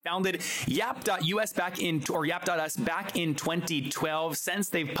founded Yap.us Yap.us back in 2012. Since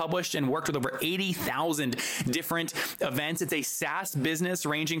they've published and worked with over 80,000 different events. It's a SaaS business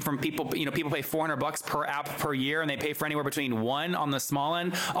ranging from people pay $400 per app per year, and they pay for anywhere between one on the small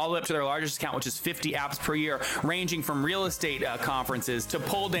end all the way up to their largest account, which is 50 apps per year, ranging from real estate conferences to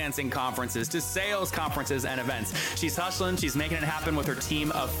pole dancing conferences to sales conferences and events. She's hustling. She's making it happen with her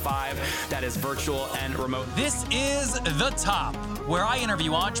team of 5 that is virtual and remote. This is The Top, where I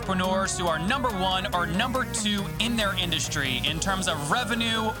interview entrepreneurs who are number 1 or number 2 in their industry in terms of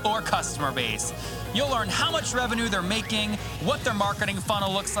revenue or customer base. You'll learn how much revenue they're making, what their marketing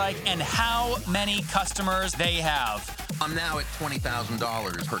funnel looks like, and how many customers they have. I'm now at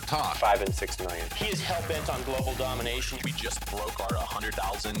 $20,000 per talk. 5 and 6 million. He is hell-bent on global domination. We just broke our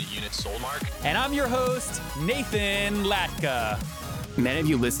 100,000 unit sold mark. And I'm your host, Nathan Latka. Many of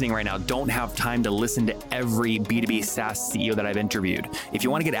you listening right now don't have time to listen to every B2B SaaS CEO that I've interviewed. If you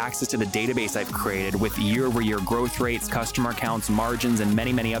want to get access to the database I've created with year-over-year growth rates, customer counts, margins, and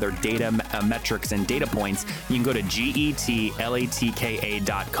many, many other data metrics and data points, you can go to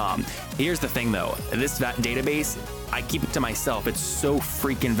getlatka.com. Here's the thing though, that database, I keep it to myself. It's so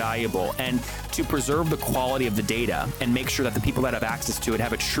freaking valuable. And to preserve the quality of the data and make sure that the people that have access to it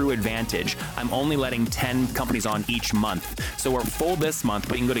have a true advantage, I'm only letting 10 companies on each month. So we're full this month,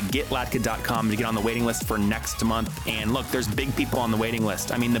 but you can go to getlatka.com to get on the waiting list for next month. And look, there's big people on the waiting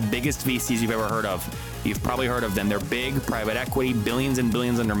list. I mean, the biggest VCs you've ever heard of. You've probably heard of them. They're big, private equity, billions and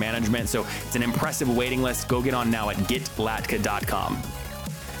billions under management. So it's an impressive waiting list. Go get on now at getlatka.com.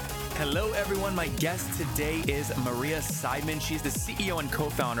 Hello, everyone. My guest today is Maria Seidman. She's the CEO and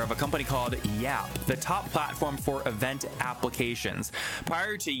co-founder of a company called Yap, the top platform for event applications.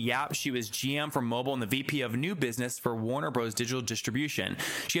 Prior to Yap, she was GM for mobile and the VP of new business for Warner Bros. Digital Distribution.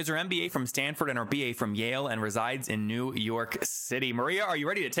 She has her MBA from Stanford and her BA from Yale and resides in New York City. Maria, are you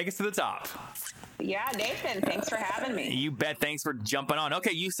ready to take us to the top? Yeah, Nathan, thanks for having me. You bet. Thanks for jumping on.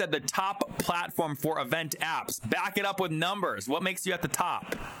 Okay, you said the top platform for event apps. Back it up with numbers. What makes you at the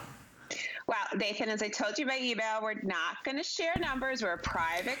top? Well, Nathan, as I told you by email, we're not going to share numbers. We're a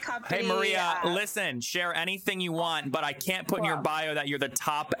private company. Hey, Maria, listen, share anything you want, but I can't put in your bio that you're the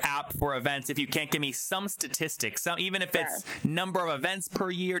top app for events if you can't give me some statistics. So even if it's number of events per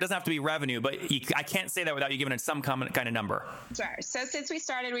year, it doesn't have to be revenue, but I can't say that without you giving it some kind of number. Sure. So since we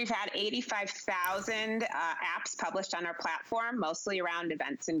started, we've had 85,000 apps published on our platform, mostly around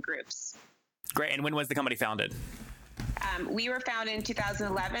events and groups. Great. And when was the company founded? We were founded in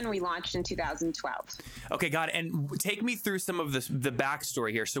 2011. We launched in 2012. Okay, got it. And take me through some of the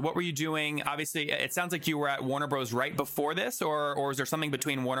backstory here. So what were you doing? Obviously, it sounds like you were at Warner Bros. Right before this, or is there something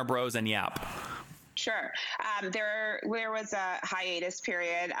between Warner Bros. And Yap? Sure. There was a hiatus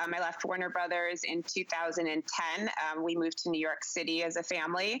period. I left Warner Brothers in 2010. We moved to New York City as a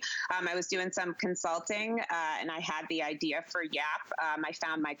family. I was doing some consulting, and I had the idea for Yap. I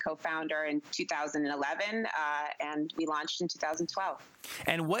found my co-founder in 2011, and we launched in 2012.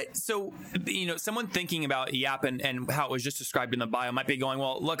 And someone thinking about Yap and how it was just described in the bio might be going,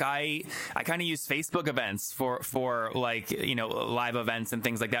 well, look, I kind of use Facebook events for live events and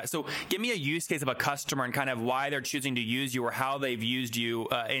things like that. So give me a use case of a customer and kind of why they're choosing to use you or how they've used you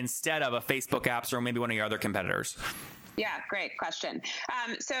instead of a Facebook apps or maybe one of your other competitors. Yeah, great question.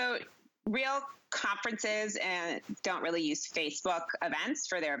 So real conferences don't really use Facebook events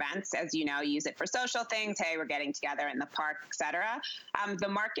for their events. As you know, use it for social things. Hey, we're getting together in the park, etc. The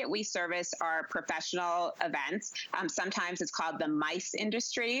market we service are professional events. Sometimes it's called the MICE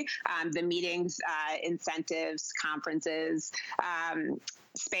industry, the meetings, incentives, conferences,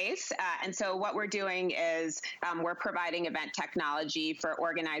 space. And so what we're doing is we're providing event technology for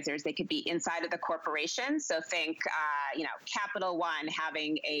organizers. They could be inside of the corporation. So think, Capital One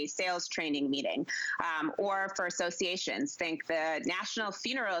having a sales training meeting, or for associations. Think the National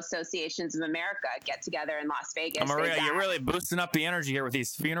Funeral Associations of America get together in Las Vegas. Maria, you're really boosting up the energy here with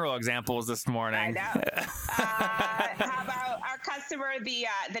these funeral examples this morning. I know. How about our customer, the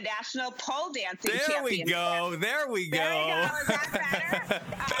National Pole Dancing Championship? There we go. There you go. Is that better?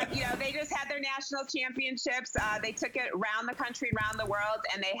 They just had their national championships. They took it around the country, around the world,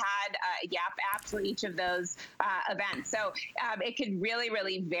 and they had a Yap app for each of those events. So it could really,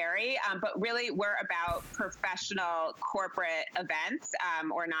 really vary. But really, we're about professional corporate events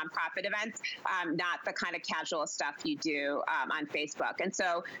or nonprofit events, not the kind of casual stuff you do on Facebook. And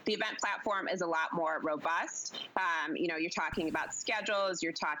so the event platform is a lot more robust. You're talking about schedules.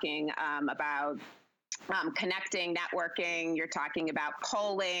 You're talking about connecting, networking, you're talking about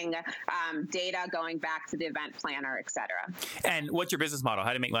polling, data going back to the event planner, et cetera. And what's your business model?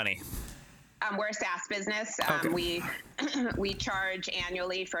 How do you make money? We're a SaaS business. We charge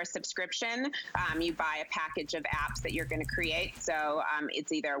annually for a subscription. You buy a package of apps that you're going to create. So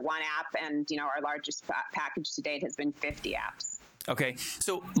it's either one app, and our largest package to date has been 50 apps. Okay,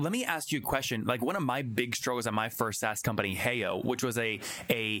 so let me ask you a question. Like, one of my big struggles at my first SaaS company, Heyo, which was a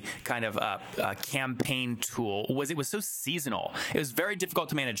kind of a campaign tool, was it was so seasonal. It was very difficult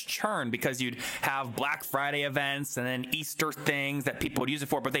to manage churn because you'd have Black Friday events and then Easter things that people would use it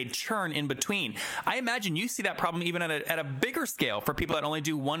for, but they'd churn in between. I imagine you see that problem even at a bigger scale for people that only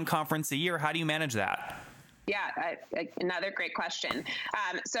do one conference a year. How do you manage that? Yeah, another great question.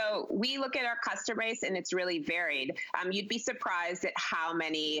 So we look at our customer base, and it's really varied. You'd be surprised at how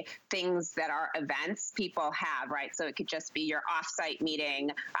many things that are events people have, right? So it could just be your offsite meeting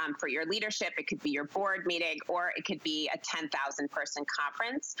for your leadership. It could be your board meeting, or it could be a 10,000 person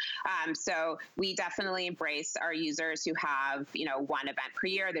conference. So we definitely embrace our users who have, one event per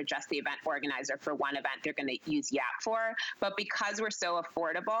year. They're just the event organizer for one event they're going to use Yap for. But because we're so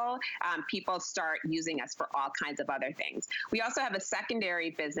affordable, people start using us for all kinds of other things. We also have a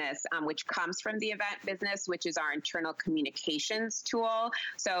secondary business, which comes from the event business, which is our internal communications tool.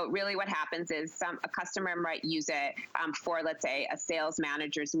 So really what happens is a customer might use it for, let's say, a sales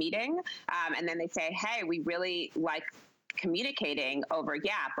manager's meeting. And then they say, hey, we really like communicating over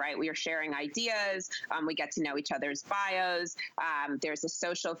Yap, right? We are sharing ideas. We get to know each other's bios. There's a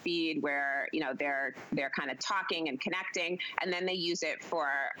social feed where, they're kind of talking and connecting, and then they use it for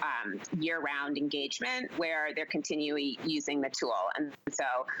year-round engagement where they're continually using the tool. And so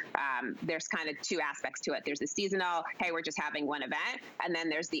there's kind of two aspects to it. There's the seasonal, hey, we're just having one event, and then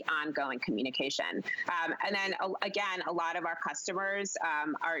there's the ongoing communication. And then again, a lot of our customers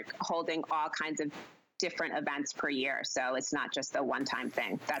are holding all kinds of different events per year. So it's not just a one-time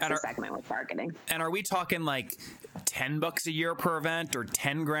thing. That's the segment we're targeting. And are we talking like $10 a year per event, or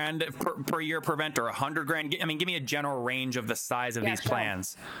 10 grand per year per event, or 100 grand? I mean, give me a general range of the size of these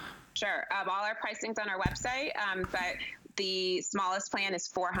plans. Sure. All our pricing's on our website, but the smallest plan is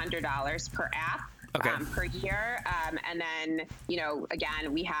 $400 per app. Per year. And then,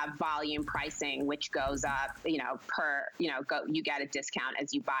 again, we have volume pricing, which goes up, you get a discount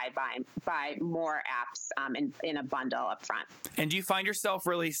as you buy more apps in a bundle up front. And do you find yourself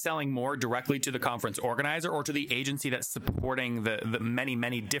really selling more directly to the conference organizer or to the agency that's supporting the many,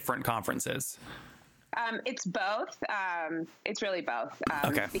 many different conferences? It's both. It's really both.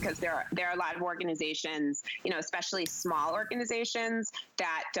 Because there are a lot of organizations, especially small organizations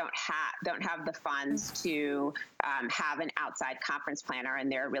that don't have the funds to have an outside conference planner, and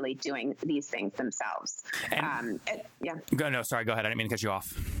they're really doing these things themselves. Go ahead. I didn't mean to cut you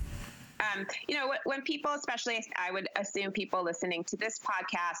off. When people, especially I would assume people listening to this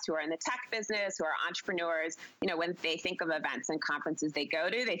podcast who are in the tech business, who are entrepreneurs, when they think of events and conferences they go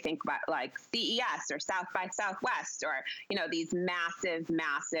to, they think about like CES or South by Southwest, or, these massive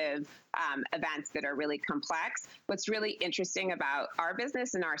events that are really complex. What's really interesting about our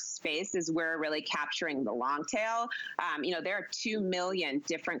business and our space is we're really capturing the long tail. There are 2 million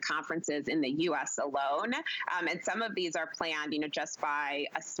different conferences in the U.S. alone. And some of these are planned, just by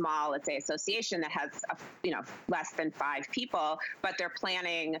a small, let's say, association that has, less than 5 people, but they're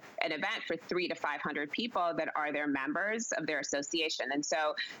planning an event for 300 to 500 people that are their members of their association. And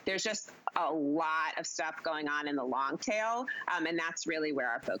so there's just a lot of stuff going on in the long tail. And that's really where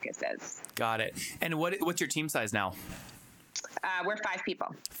our focus is. Got it. And what's your team size now? We're 5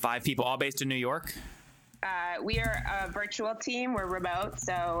 people. 5 people, all based in New York? We are a virtual team. We're remote,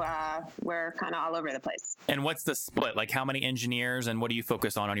 so we're kind of all over the place. And what's the split? Like, how many engineers, and what do you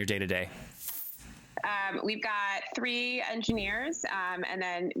focus on your day-to-day? We've got 3 engineers, and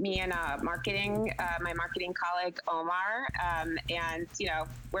then me and my marketing colleague Omar, and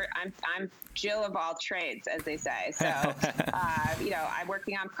I'm Jill of all trades, as they say. So I'm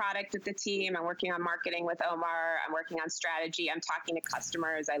working on product with the team. I'm working on marketing with Omar. I'm working on strategy. I'm talking to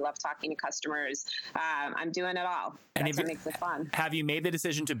customers. I love talking to customers. I'm doing it all. That's what makes it fun. Have you made the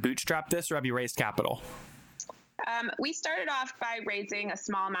decision to bootstrap this, or have you raised capital? We started off by raising a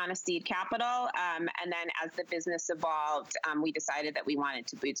small amount of seed capital, and then as the business evolved, we decided that we wanted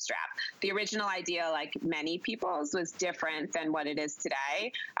to bootstrap. The original idea, like many people's, was different than what it is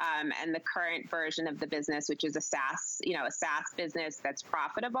today, and the current version of the business, which is a SaaS business that's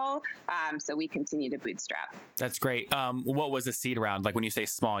profitable, so we continue to bootstrap. That's great. What was the seed round? Like, when you say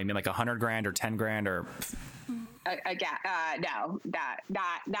small, you mean like 100 grand or 10 grand or... No,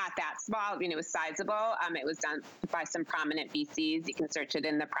 not that small. I mean, it was sizable. It was done by some prominent VCs. You can search it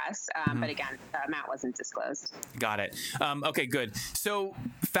in the press. But again, the amount wasn't disclosed. Got it. Okay, good. So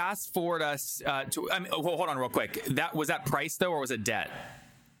fast forward us to, hold on real quick. Was that price though, or was it debt?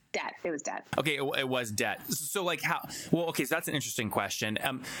 Debt. It was debt. Okay, it was debt. So like how? Well, okay, so that's an interesting question.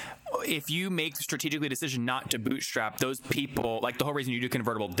 If you make the strategically decision not to bootstrap, those people, like the whole reason you do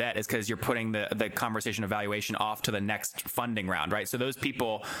convertible debt is because you're putting the conversation of valuation off to the next funding round, right? So those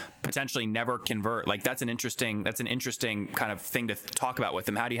people potentially never convert. Like that's an interesting kind of thing to talk about with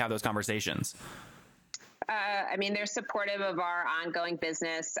them. How do you have those conversations? I mean, they're supportive of our ongoing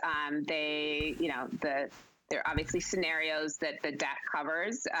business. There are obviously scenarios that the debt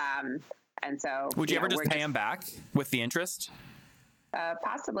covers. And so would you ever just pay them back with the interest?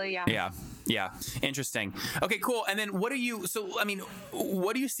 Possibly, yeah. Yeah. Interesting. Okay, cool. And then what do you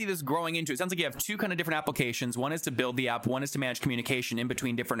see this growing into? It sounds like you have two kind of different applications. One is to build the app. One is to manage communication in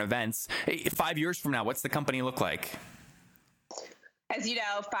between different events. 5 years from now, what's the company look like? As you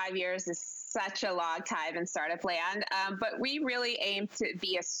know, 5 years is such a long time in startup land, but we really aim to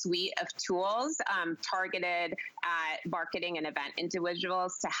be a suite of tools targeted at marketing and event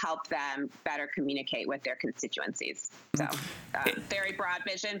individuals to help them better communicate with their constituencies. So very broad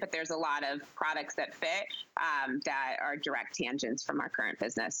vision, but there's a lot of products that fit that are direct tangents from our current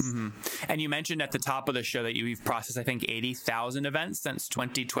business. Mm-hmm. And you mentioned at the top of the show that you've processed, I think, 80,000 events since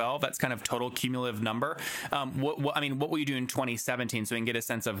 2012. That's kind of total cumulative number. What will you do in 2017 so we can get a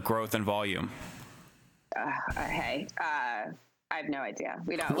sense of growth and volume? I have no idea.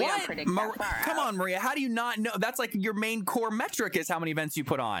 We don't predict that far Come out. on, Maria. How do you not know? That's like your main core metric is how many events you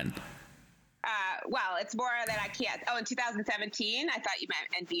put on. Well, it's more that I can't. Oh, in 2017? I thought you meant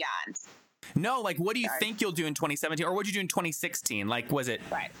and beyond. No, like what do you think you'll do in 2017? Or what did you do in 2016? Like, was it...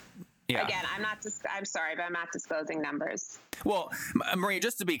 Right. Yeah. Again, I'm sorry, but I'm not disclosing numbers. Well, Maria,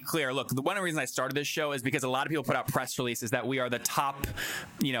 just to be clear, look, one of the reasons I started this show is because a lot of people put out press releases that we are the top,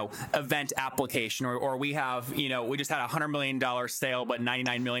 event application, or we have, we just had a $100 million sale, but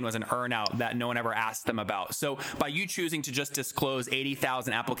 99 million was an earnout that no one ever asked them about. So by you choosing to just disclose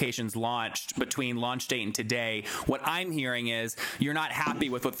 80,000 applications launched between launch date and today, what I'm hearing is you're not happy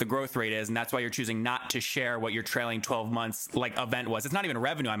with what the growth rate is, and that's why you're choosing not to share what your trailing 12 months event was. It's not even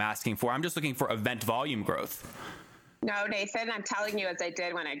revenue I'm asking for. I'm just looking for event volume growth. No, Nathan, I'm telling you, as I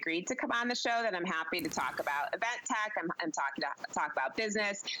did when I agreed to come on the show, that I'm happy to talk about event tech. I'm talk about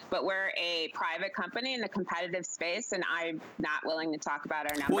business, but we're a private company in the competitive space, and I'm not willing to talk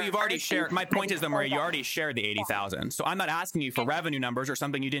about our numbers. Well, you've already shared. My point is, though, Maria, you already shared the 80,000. So I'm not asking you for revenue numbers or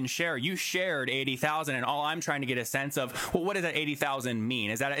something you didn't share. You shared 80,000, and all I'm trying to get a sense of, well, what does that 80,000 mean?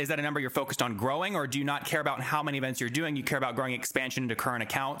 Is that a number you're focused on growing, or do you not care about how many events you're doing? You care about growing expansion into current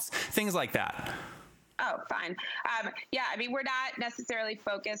accounts, things like that. Oh, fine. We're not necessarily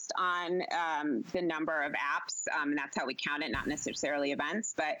focused on the number of apps, and that's how we count it, not necessarily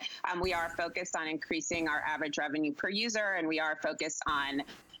events, but we are focused on increasing our average revenue per user, and we are focused on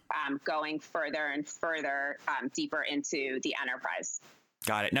going further and further deeper into the enterprise.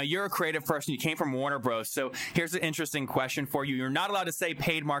 Got it. Now, you're a creative person. You came from Warner Bros. So here's an interesting question for you. You're not allowed to say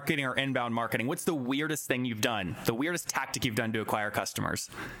paid marketing or inbound marketing. What's the weirdest thing you've done, the weirdest tactic you've done to acquire customers?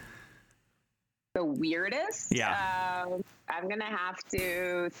 The weirdest? Yeah. I'm going to have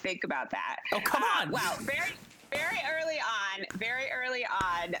to think about that. Oh, come on. Well, very early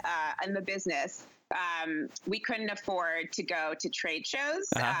on in the business, we couldn't afford to go to trade shows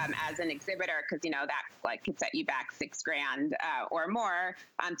as an exhibitor because, that could set you back $6,000 or more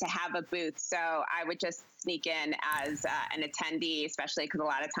to have a booth. So I would just sneak in as an attendee, especially because a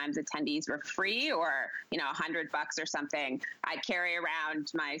lot of times attendees were free or, $100 or something. I'd carry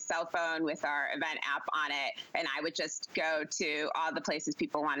around my cell phone with our event app on it, and I would just go to all the places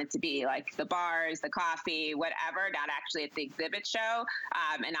people wanted to be, like the bars, the coffee, whatever, not actually at the exhibit show.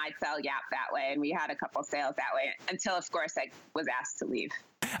 And I'd sell Yap that way. And we had a couple sales that way until, of course, I was asked to leave.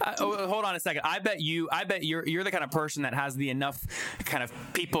 Hold on a second. I bet you're the kind of person that has the enough kind of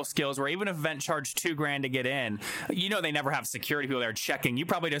people skills where even if an event charged $2,000 to get in, they never have security people there checking. You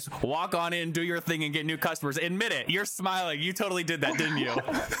probably just walk on in, do your thing, and get new customers. Admit it. You're smiling. You totally did that, didn't you?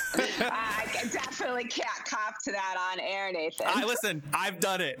 I definitely can't cop to that on air, Nathan. Listen, I've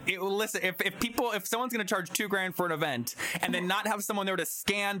done it. If someone's going to charge $2,000 for an event and then not have someone there to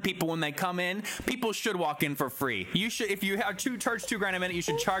scan people when they come in, people should walk in for free. You should, if you have charge $2,000 a minute, you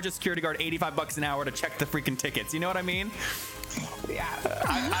should charge a security guard $85 an hour to check the freaking tickets. You know what I mean? Yeah.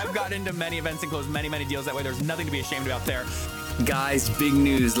 I've got into many events and closed many, many deals that way. There's nothing to be ashamed about there. Guys, big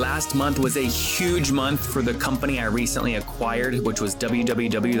news. Last month was a huge month for the company I recently acquired, which was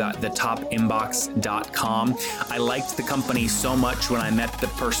www.thetopinbox.com. I liked the company so much when I met the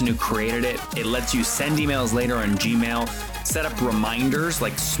person who created it. It lets you send emails later on Gmail. set up reminders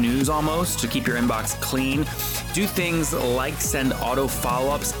like snooze almost to keep your inbox clean. Do things like send auto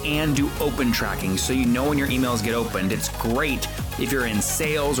follow-ups and do open tracking so you know when your emails get opened. It's great if you're in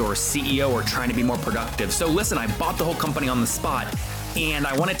sales or CEO or trying to be more productive. So listen, I bought the whole company on the spot, and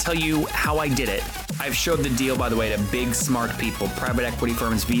I want to tell you how I did it. I've showed the deal, by the way, to big, smart people, private equity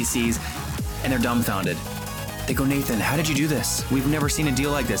firms, VCs, and they're dumbfounded. They go, Nathan, how did you do this? We've never seen a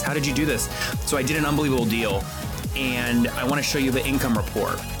deal like this. How did you do this? So I did an unbelievable deal, and I want to show you the income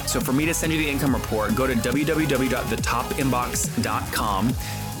report. So for me to send you the income report, go to www.thetopinbox.com.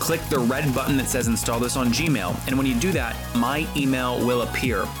 Click the red button that says install this on Gmail. And when you do that, my email will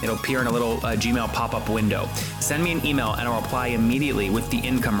appear. It'll appear in a little Gmail pop-up window. Send me an email and I'll reply immediately with the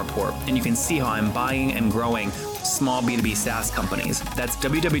income report. And you can see how I'm buying and growing small B2B SaaS companies. That's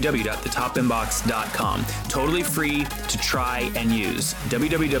www.thetopinbox.com. Totally free to try and use.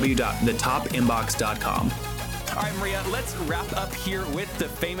 www.thetopinbox.com. All right, Maria, let's wrap up here with the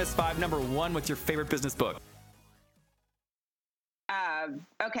famous 5. Number 1, what's your favorite business book?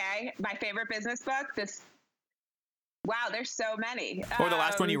 Okay, my favorite business book. Wow, there's so many. Or the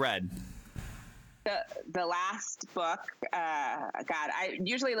last one you read. The last book, God, I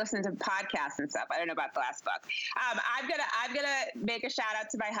usually listen to podcasts and stuff. I don't know about the last book. I'm gonna make a shout out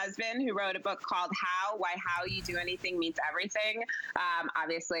to my husband who wrote a book called Why How You Do Anything Means Everything.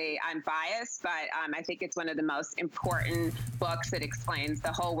 Obviously, I'm biased, but I think it's one of the most important books that explains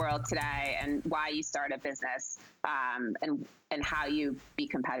the whole world today and why you start a business and how you be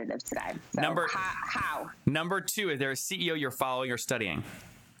competitive today. So how. Number 2, is there a CEO you're following or studying?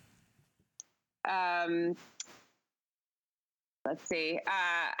 Let's see.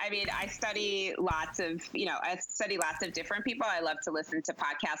 I study lots of different people. I love to listen to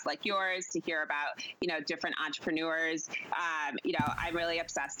podcasts like yours to hear about, different entrepreneurs. I'm really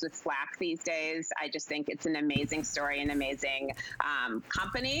obsessed with Slack these days. I just think it's an amazing story, an amazing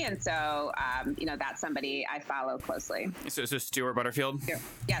company. And so, that's somebody I follow closely. So Stuart Butterfield?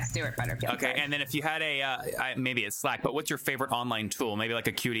 Yeah, Stuart Butterfield. Okay. Sorry. And then if you had maybe it's Slack, but what's your favorite online tool? Maybe like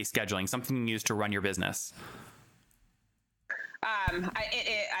Acuity scheduling, something you use to run your business.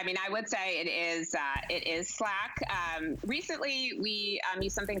 I would say it is Slack. Recently, we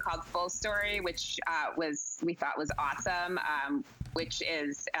used something called Full Story, which we thought was awesome, which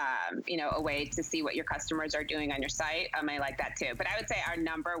is a way to see what your customers are doing on your site. I like that too. But I would say our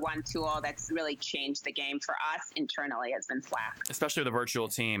number 1 tool that's really changed the game for us internally has been Slack, especially with a virtual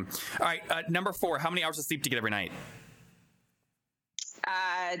team. All right, number 4. How many hours of sleep do you get every night?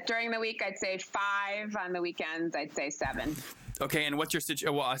 During the week, I'd say 5. On the weekends, I'd say 7. Okay, and what's your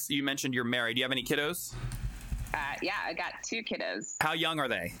situation? Well, you mentioned you're married. Do you have any kiddos? Yeah, I got 2 kiddos. How young are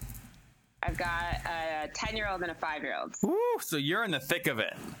they? I've got a 10-year-old and a 5-year-old. Woo, so you're in the thick of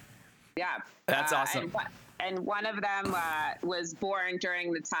it. Yeah. That's awesome. And one of them was born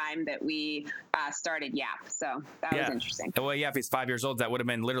during the time that we started Yap. So that was interesting. Well, yeah, if he's 5 years old, that would have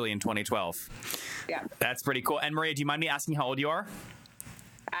been literally in 2012. Yeah. That's pretty cool. And Maria, do you mind me asking how old you are?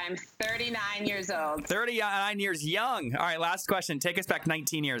 I'm 39 years old. 39 years young. All right, last question. Take us back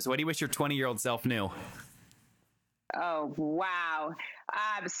 19 years. What do you wish your 20-year-old self knew? Oh, wow.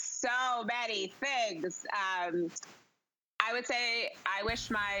 So many things. I would say I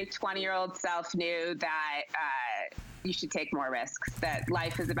wish my 20-year-old self knew that you should take more risks, that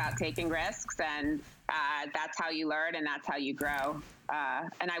life is about taking risks, and that's how you learn and that's how you grow.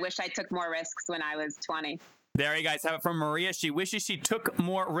 And I wish I took more risks when I was 20. There you guys have it from Maria. She wishes she took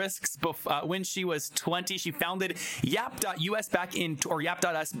more risks when she was 20. She founded Yap.us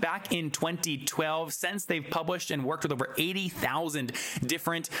Yap.us back in 2012. Since they've published and worked with over 80,000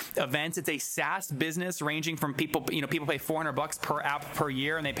 different events. It's a SaaS business ranging from people pay $400 per app per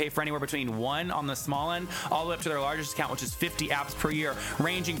year, and they pay for anywhere between 1 on the small end all the way up to their largest account, which is 50 apps per year,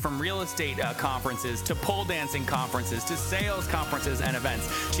 ranging from real estate conferences to pole dancing conferences to sales conferences and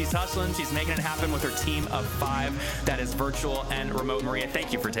events. She's hustling. She's making it happen with her team of 5 that is virtual and remote. Maria,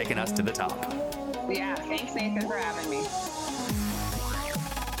 thank you for taking us to the top. Yeah, thanks, Nathan, for having me.